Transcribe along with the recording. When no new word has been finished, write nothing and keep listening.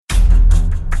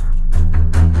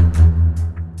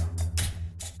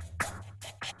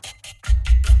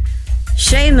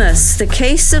Seamus, The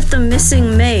Case of the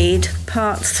Missing Maid,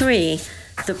 Part 3,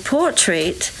 The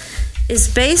Portrait,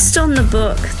 is based on the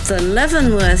book The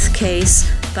Leavenworth Case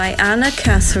by Anna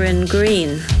Catherine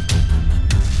Green.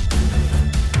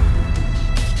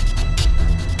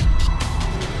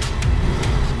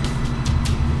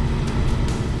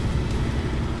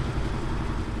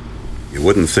 You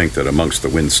wouldn't think that amongst the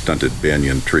wind-stunted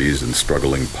banyan trees and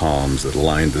struggling palms that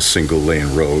lined the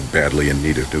single-lane road badly in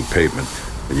need of new pavement,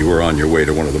 that you were on your way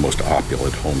to one of the most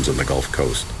opulent homes on the Gulf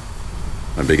Coast.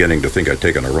 I'm beginning to think I'd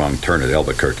taken a wrong turn at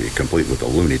Albuquerque, complete with the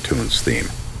Looney Tunes theme.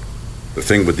 The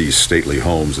thing with these stately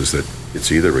homes is that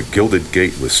it's either a gilded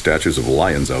gate with statues of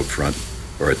lions out front,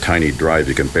 or a tiny drive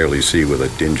you can barely see with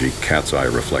a dingy cat's eye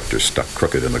reflector stuck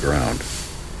crooked in the ground.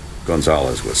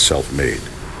 Gonzalez was self-made.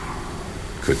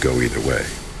 Could go either way.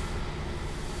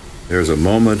 There's a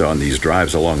moment on these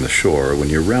drives along the shore when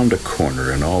you round a corner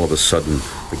and all of a sudden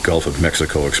the Gulf of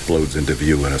Mexico explodes into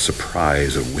view in a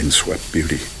surprise of windswept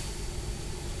beauty.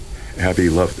 Abby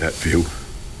loved that view.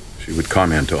 She would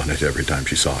comment on it every time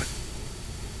she saw it.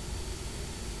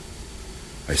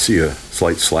 I see a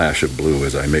slight slash of blue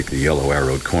as I make the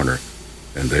yellow-arrowed corner,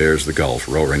 and there's the Gulf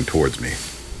roaring towards me,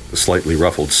 the slightly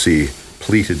ruffled sea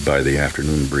pleated by the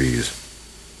afternoon breeze.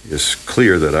 It's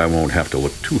clear that I won't have to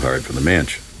look too hard for the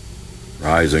mansion.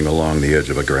 Rising along the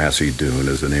edge of a grassy dune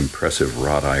is an impressive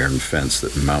wrought iron fence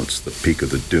that mounts the peak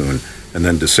of the dune and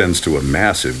then descends to a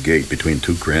massive gate between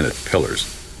two granite pillars.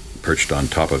 Perched on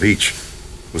top of each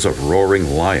was a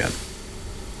roaring lion.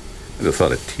 I'd have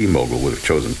thought a T-mogul would have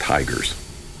chosen tigers.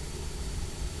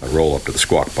 I roll up to the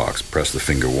squawk box, press the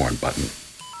finger-worn button.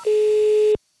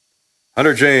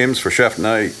 Hunter James for Chef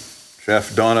Knight.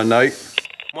 Chef Donna Knight.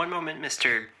 One moment,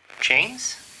 Mr.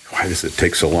 James? Why does it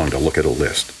take so long to look at a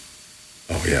list?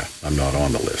 Oh yeah, I'm not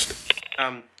on the list.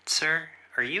 Sir,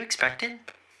 are you expected?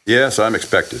 Yes, I'm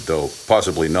expected, though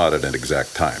possibly not at an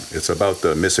exact time. It's about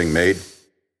the missing maid.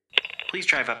 Please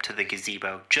drive up to the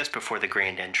gazebo just before the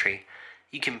grand entry.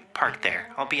 You can park there.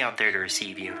 I'll be out there to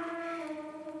receive you.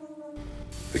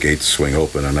 The gates swing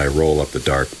open and I roll up the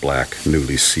dark, black,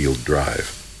 newly sealed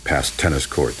drive, past tennis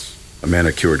courts, a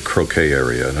manicured croquet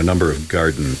area, and a number of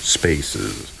garden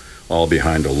spaces, all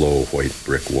behind a low white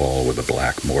brick wall with a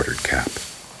black mortared cap.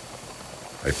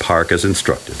 I park as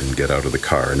instructed and get out of the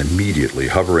car, and immediately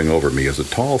hovering over me is a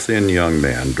tall, thin young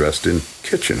man dressed in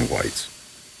kitchen whites.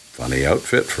 Funny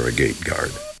outfit for a gate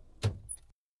guard.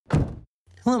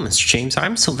 Hello, Mr. James.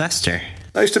 I'm Sylvester.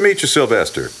 Nice to meet you,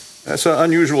 Sylvester. That's an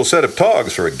unusual set of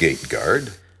togs for a gate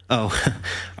guard. Oh,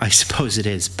 I suppose it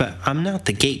is, but I'm not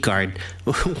the gate guard.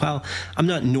 Well, I'm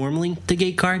not normally the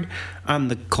gate guard. I'm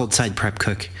the cold side prep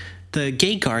cook. The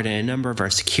gate guard and a number of our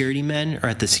security men are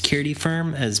at the security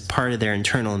firm as part of their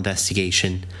internal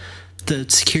investigation. The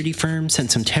security firm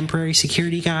sent some temporary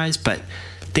security guys, but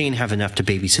they didn't have enough to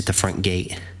babysit the front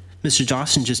gate. Mr.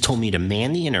 Dawson just told me to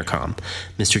man the intercom.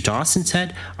 Mr. Dawson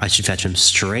said I should fetch him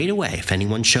straight away if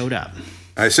anyone showed up.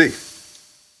 I see.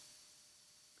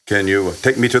 Can you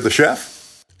take me to the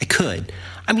chef? I could.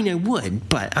 I mean, I would,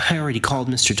 but I already called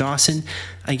Mr. Dawson.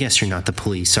 I guess you're not the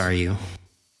police, are you?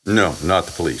 No, not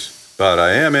the police. But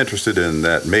I am interested in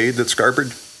that maid that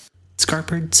scarpered.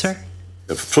 Scarpered, sir?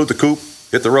 Flew the coop,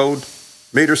 hit the road,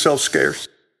 made herself scarce.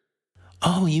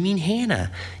 Oh, you mean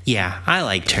Hannah? Yeah, I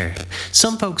liked her.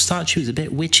 Some folks thought she was a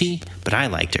bit witchy, but I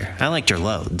liked her. I liked her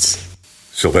loads.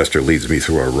 Sylvester leads me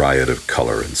through a riot of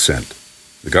color and scent.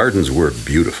 The gardens were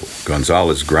beautiful.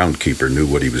 Gonzalez, groundkeeper, knew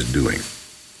what he was doing.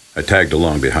 I tagged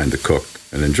along behind the cook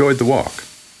and enjoyed the walk.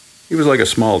 He was like a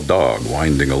small dog,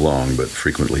 winding along, but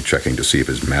frequently checking to see if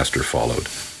his master followed.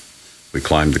 We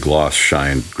climbed the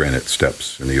gloss-shined granite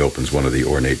steps, and he opens one of the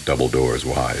ornate double doors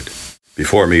wide.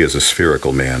 Before me is a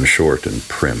spherical man, short and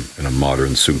prim, in a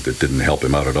modern suit that didn't help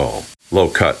him out at all.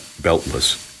 Low-cut,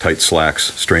 beltless, tight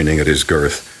slacks straining at his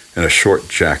girth, and a short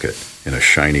jacket in a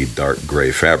shiny dark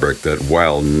gray fabric that,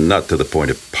 while not to the point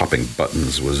of popping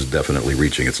buttons, was definitely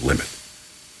reaching its limit.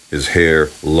 His hair,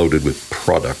 loaded with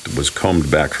product, was combed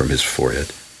back from his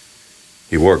forehead.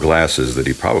 He wore glasses that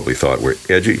he probably thought were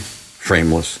edgy,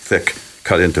 frameless, thick,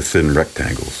 cut into thin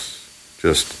rectangles.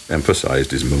 Just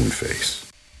emphasized his moon face.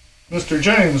 Mr.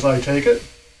 James, I take it?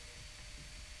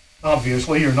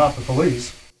 Obviously, you're not the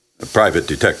police. A private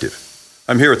detective.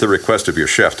 I'm here at the request of your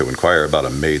chef to inquire about a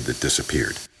maid that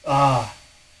disappeared. Ah.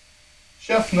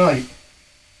 Chef Knight.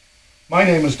 My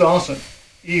name is Dawson,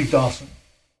 Eve Dawson.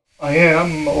 I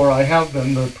am, or I have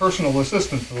been, the personal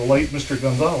assistant to the late Mr.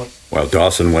 Gonzalez. While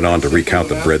Dawson went on to recount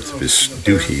the breadth of his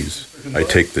duties, I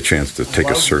take the chance to take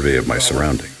a survey of my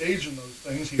surroundings.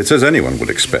 It's as anyone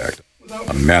would expect.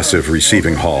 A massive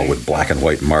receiving hall with black and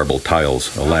white marble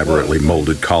tiles, elaborately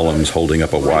molded columns holding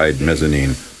up a wide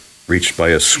mezzanine, reached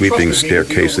by a sweeping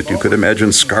staircase that you could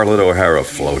imagine Scarlett O'Hara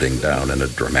floating down in a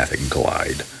dramatic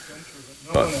glide.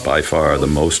 But by far the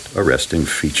most arresting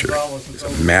feature is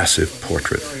a massive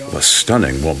portrait of a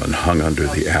stunning woman hung under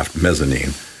the aft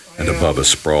mezzanine and above a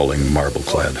sprawling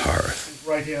marble-clad hearth.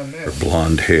 Her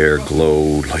blonde hair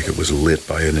glowed like it was lit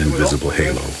by an invisible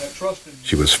halo.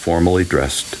 She was formally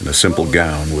dressed in a simple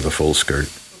gown with a full skirt.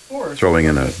 Throwing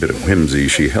in a bit of whimsy,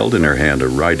 she held in her hand a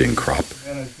riding crop,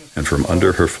 and from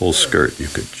under her full skirt you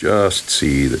could just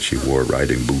see that she wore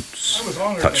riding boots,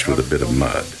 touched with a bit of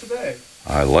mud.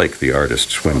 I like the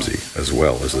artist's whimsy as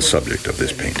well as the subject of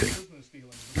this painting.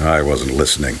 I wasn't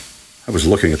listening. I was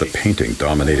looking at the painting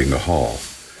dominating the hall.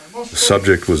 The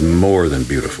subject was more than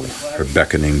beautiful. Her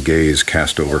beckoning gaze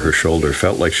cast over her shoulder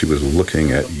felt like she was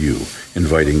looking at you,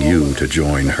 inviting you to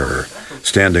join her.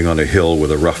 Standing on a hill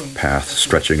with a rough path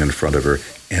stretching in front of her,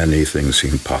 anything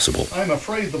seemed possible.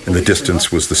 In the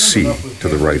distance was the sea, to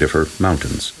the right of her,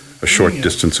 mountains. A short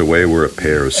distance away were a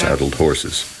pair of saddled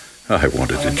horses. I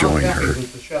wanted to join her.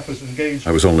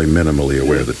 I was only minimally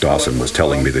aware that Dawson was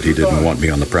telling me that he didn't want me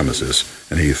on the premises,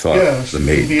 and he thought the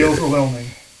maid did it.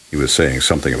 He was saying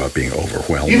something about being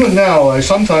overwhelmed. Even now, I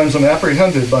sometimes am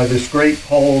apprehended by this great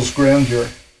hall's grandeur.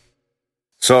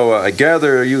 So I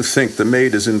gather you think the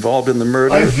maid is involved in the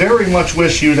murder? I very much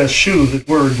wish you'd eschew the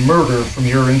word murder from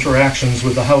your interactions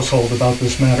with the household about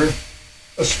this matter,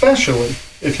 especially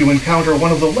if you encounter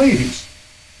one of the ladies,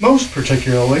 most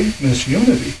particularly Miss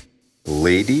Unity.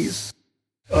 Ladies?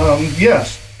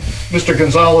 Yes. Mr.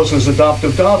 Gonzalez's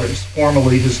adoptive daughters,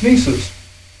 formerly his nieces,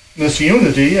 Miss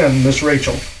Unity and Miss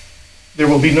Rachel. There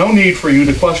will be no need for you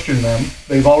to question them.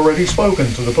 They've already spoken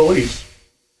to the police.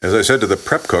 As I said to the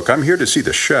prep cook, I'm here to see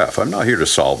the chef. I'm not here to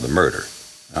solve the murder.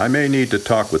 I may need to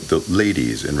talk with the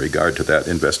ladies in regard to that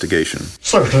investigation.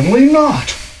 Certainly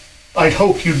not. I'd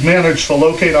hoped you'd manage to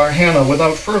locate our Hannah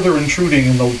without further intruding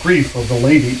in the grief of the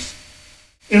ladies.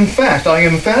 In fact, I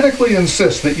emphatically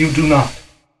insist that you do not.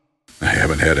 I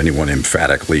haven't had anyone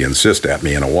emphatically insist at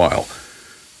me in a while.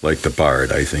 Like the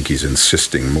bard, I think he's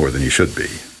insisting more than he should be.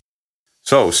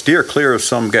 So, steer clear of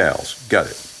some gals. Got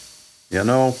it. You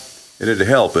know, it'd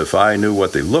help if I knew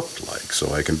what they looked like,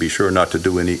 so I can be sure not to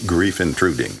do any grief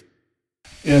intruding.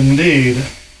 Indeed.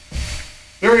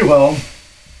 Very well.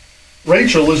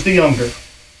 Rachel is the younger.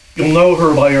 You'll know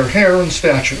her by her hair and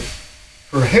stature.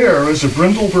 Her hair is a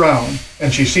brindle brown,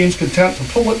 and she seems content to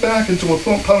pull it back into a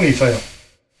ponytail.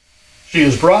 She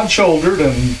is broad-shouldered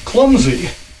and clumsy.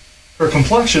 Her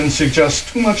complexion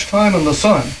suggests too much time in the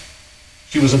sun.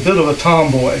 She was a bit of a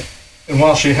tomboy, and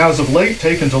while she has of late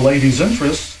taken to ladies'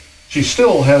 interests, she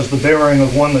still has the bearing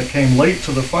of one that came late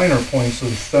to the finer points of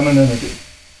femininity.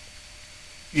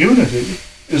 Unity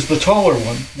is the taller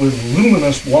one, with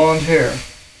luminous blonde hair.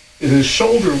 It is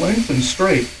shoulder-length and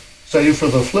straight, save for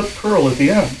the flip curl at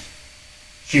the end.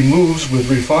 She moves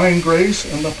with refined grace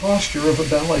and the posture of a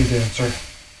ballet dancer.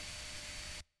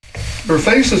 Her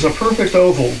face is a perfect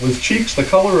oval, with cheeks the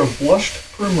color of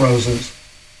blushed primroses,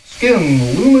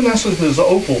 skin luminescent as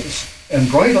opals, and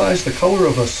bright eyes the color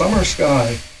of a summer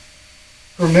sky.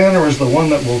 Her manner is the one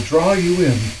that will draw you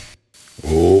in.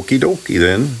 Okie dokie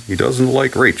then. He doesn't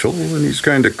like Rachel, and he's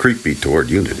kind of creepy toward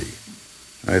Unity.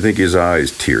 I think his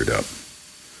eyes teared up.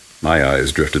 My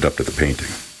eyes drifted up to the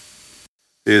painting.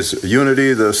 Is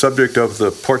Unity the subject of the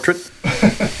portrait?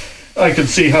 I could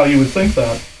see how you would think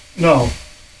that. No.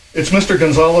 It's Mr.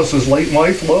 Gonzalez's late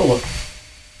wife, Lola.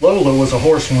 Lola was a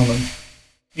horsewoman.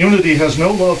 Unity has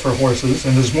no love for horses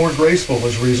and is more graceful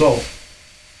as a result.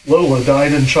 Lola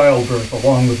died in childbirth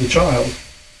along with the child.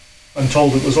 I'm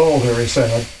told it was all very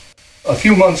sad. A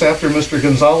few months after Mr.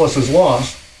 Gonzalez's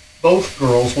loss, both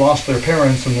girls lost their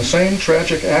parents in the same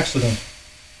tragic accident.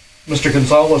 Mr.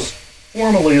 Gonzalez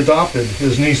formally adopted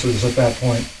his nieces at that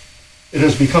point. It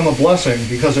has become a blessing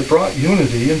because it brought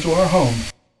Unity into our home.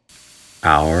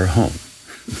 Our home?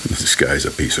 This guy's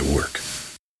a piece of work.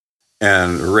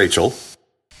 And Rachel?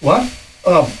 What?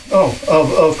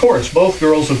 Of course, both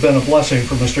girls have been a blessing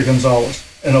for Mr. Gonzalez,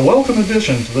 and a welcome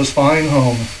addition to this fine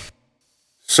home.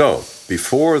 So,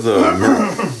 before the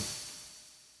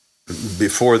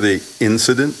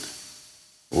incident,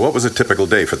 what was a typical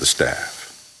day for the staff?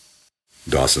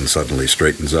 Dawson suddenly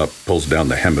straightens up, pulls down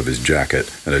the hem of his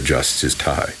jacket, and adjusts his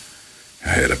tie. I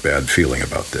had a bad feeling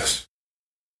about this.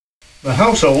 The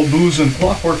household moves in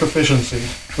clockwork efficiency,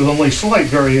 with only slight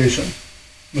variation.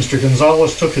 Mr.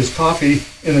 Gonzalez took his coffee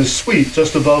in his suite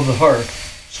just above the hearth,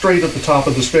 straight at the top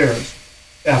of the stairs.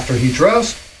 After he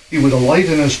dressed, he would alight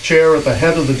in his chair at the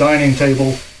head of the dining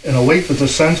table and await the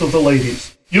descent of the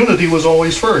ladies. Unity was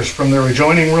always first from their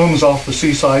adjoining rooms off the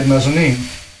seaside mezzanine.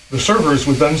 The servers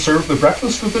would then serve the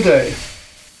breakfast of the day.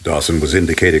 Dawson was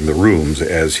indicating the rooms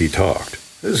as he talked.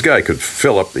 This guy could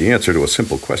fill up the answer to a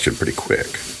simple question pretty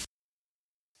quick.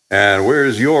 And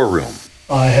where's your room?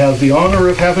 I have the honor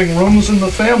of having rooms in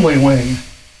the family wing.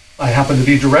 I happen to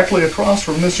be directly across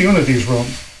from Miss Unity's room.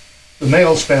 The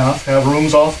male staff have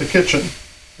rooms off the kitchen.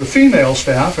 The female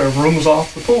staff have rooms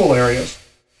off the pool areas.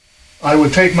 I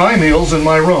would take my meals in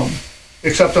my room,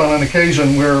 except on an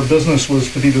occasion where business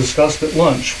was to be discussed at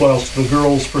lunch, whilst the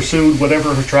girls pursued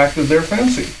whatever attracted their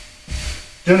fancy.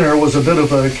 Dinner was a bit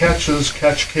of a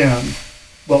catch-as-catch-can,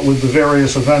 what with the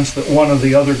various events that one of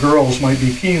the other girls might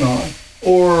be keen on,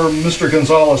 or Mr.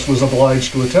 Gonzalez was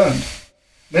obliged to attend.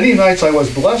 Many nights I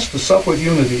was blessed to sup with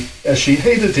Unity, as she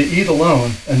hated to eat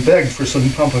alone and begged for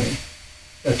some company.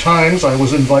 At times I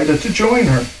was invited to join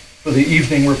her for the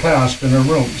evening repast in her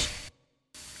rooms.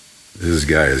 This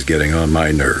guy is getting on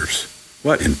my nerves.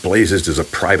 What in blazes does a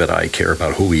private eye care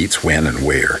about who eats when and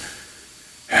where?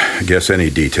 I guess any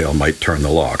detail might turn the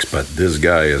locks, but this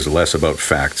guy is less about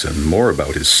facts and more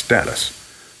about his status.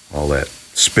 All that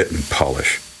spit and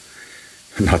polish.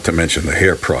 Not to mention the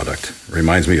hair product.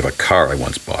 Reminds me of a car I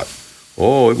once bought.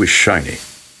 Oh, it was shiny,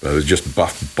 but it was just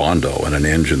buffed Bondo and an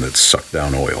engine that sucked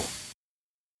down oil.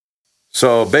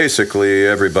 So basically,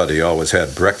 everybody always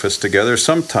had breakfast together,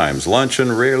 sometimes lunch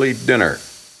and rarely dinner.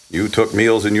 You took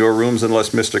meals in your rooms unless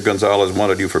Mr. Gonzalez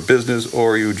wanted you for business,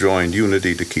 or you joined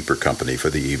Unity to keep her company for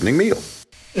the evening meal.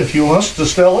 If you must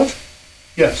distill it,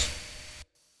 yes.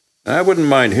 I wouldn't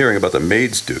mind hearing about the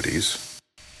maid's duties.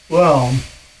 Well,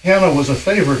 Hannah was a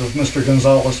favorite of Mr.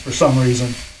 Gonzalez for some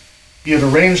reason. He had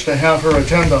arranged to have her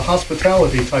attend a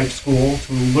hospitality-type school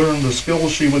to learn the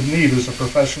skills she would need as a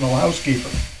professional housekeeper.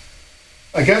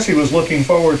 I guess he was looking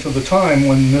forward to the time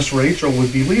when Miss Rachel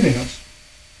would be leading us.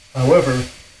 However,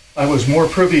 I was more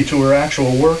privy to her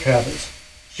actual work habits.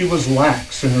 She was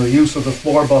lax in her use of the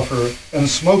floor buffer and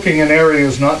smoking in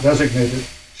areas not designated.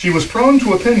 She was prone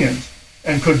to opinions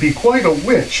and could be quite a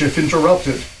witch if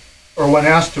interrupted, or when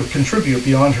asked to contribute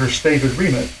beyond her stated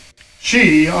remit.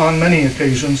 She, on many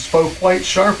occasions, spoke quite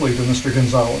sharply to Mr.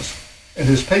 Gonzalez, and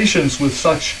his patience with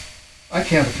such I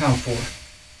can't account for.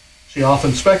 She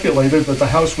often speculated that the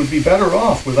house would be better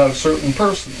off without certain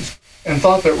persons, and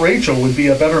thought that Rachel would be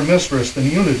a better mistress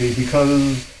than Unity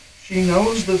because she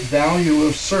knows the value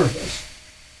of service.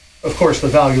 Of course, the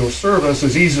value of service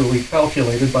is easily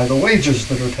calculated by the wages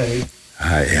that are paid.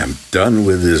 I am done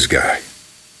with this guy.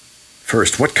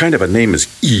 First, what kind of a name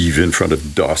is Eve in front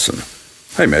of Dawson?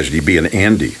 I imagined he'd be an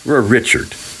Andy or a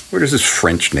Richard. Where does his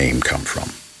French name come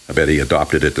from? I bet he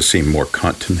adopted it to seem more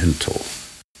continental.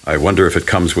 I wonder if it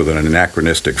comes with an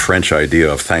anachronistic French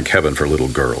idea of thank heaven for little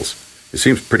girls. It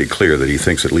seems pretty clear that he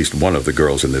thinks at least one of the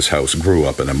girls in this house grew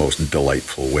up in a most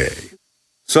delightful way.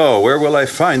 So, where will I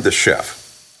find the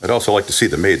chef? I'd also like to see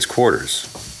the maid's quarters.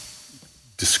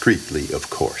 Discreetly, of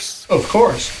course. Of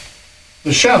course.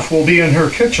 The chef will be in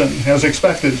her kitchen, as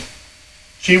expected.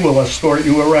 She will escort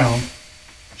you around.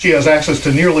 She has access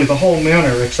to nearly the whole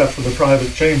manor except for the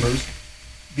private chambers.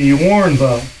 Be warned,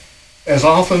 though. As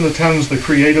often attends the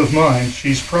creative mind,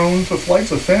 she's prone to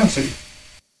flights of fancy.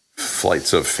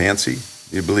 Flights of fancy?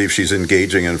 You believe she's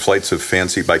engaging in flights of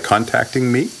fancy by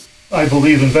contacting me? I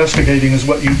believe investigating is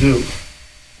what you do.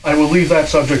 I will leave that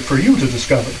subject for you to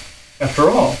discover. After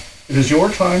all, it is your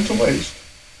time to waste.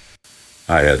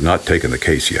 I had not taken the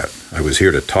case yet. I was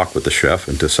here to talk with the chef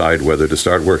and decide whether to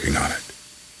start working on it.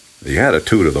 The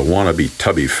attitude of the wannabe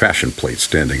tubby fashion plate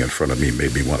standing in front of me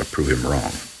made me want to prove him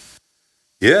wrong.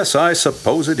 Yes, I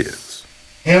suppose it is.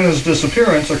 Hannah's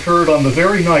disappearance occurred on the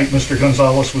very night Mr.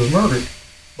 Gonzalez was murdered.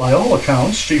 By all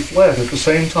accounts, she fled at the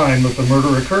same time that the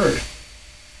murder occurred.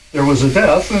 There was a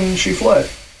death, and she fled.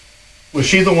 Was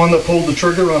she the one that pulled the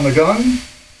trigger on the gun?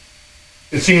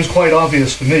 It seems quite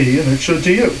obvious to me, and it should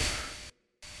to you.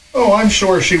 Oh, I'm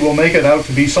sure she will make it out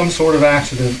to be some sort of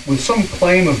accident with some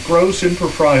claim of gross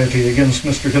impropriety against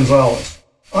Mr. Gonzalez.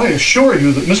 I assure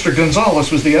you that Mr. Gonzalez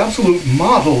was the absolute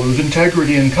model of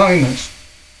integrity and kindness.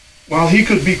 While he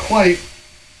could be quite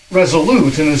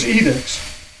resolute in his edicts,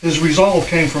 his resolve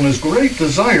came from his great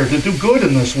desire to do good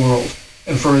in this world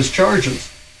and for his charges.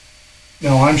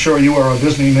 Now, I'm sure you are a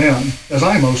busy man, as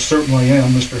I most certainly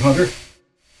am, Mr. Hunter.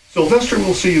 Sylvester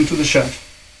will see you to the chef.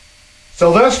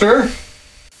 Sylvester!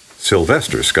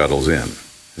 Sylvester scuttles in,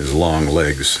 his long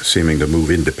legs seeming to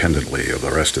move independently of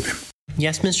the rest of him.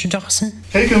 Yes, Mr. Dawson?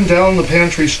 Take him down the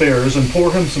pantry stairs and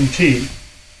pour him some tea.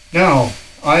 Now,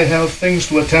 I have things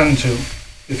to attend to,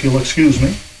 if you'll excuse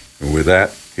me. With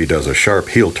that, he does a sharp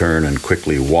heel turn and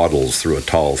quickly waddles through a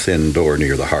tall, thin door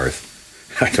near the hearth,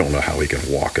 I don't know how he can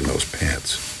walk in those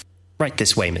pants. Right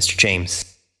this way, Mr. James.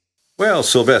 Well,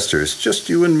 Sylvester, it's just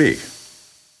you and me.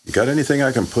 You got anything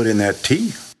I can put in that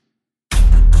tea?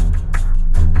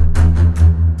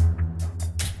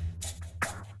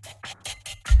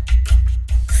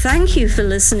 Thank you for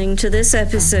listening to this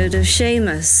episode of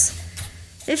Seamus.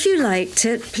 If you liked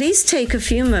it, please take a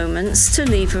few moments to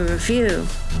leave a review.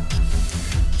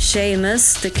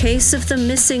 Seamus, The Case of the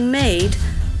Missing Maid,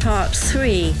 Part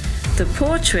 3, The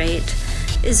Portrait,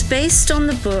 is based on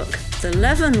the book The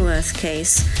Leavenworth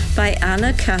Case by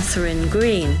Anna Catherine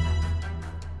Green.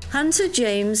 Hunter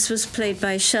James was played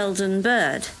by Sheldon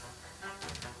Bird.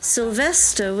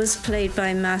 Sylvester was played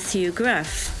by Matthew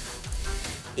Graff.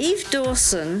 Eve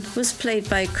Dawson was played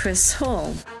by Chris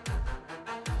Hall.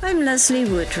 I'm Leslie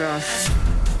Woodruff.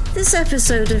 This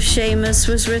episode of Seamus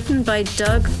was written by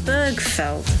Doug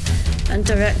Bergfeld and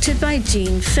directed by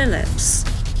Gene Phillips.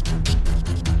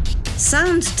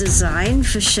 Sound design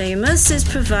for Seamus is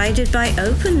provided by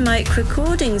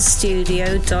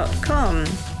OpenMicRecordingStudio.com.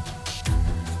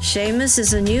 Seamus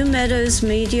is a New Meadows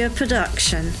Media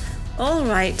production. All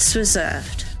rights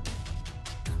reserved.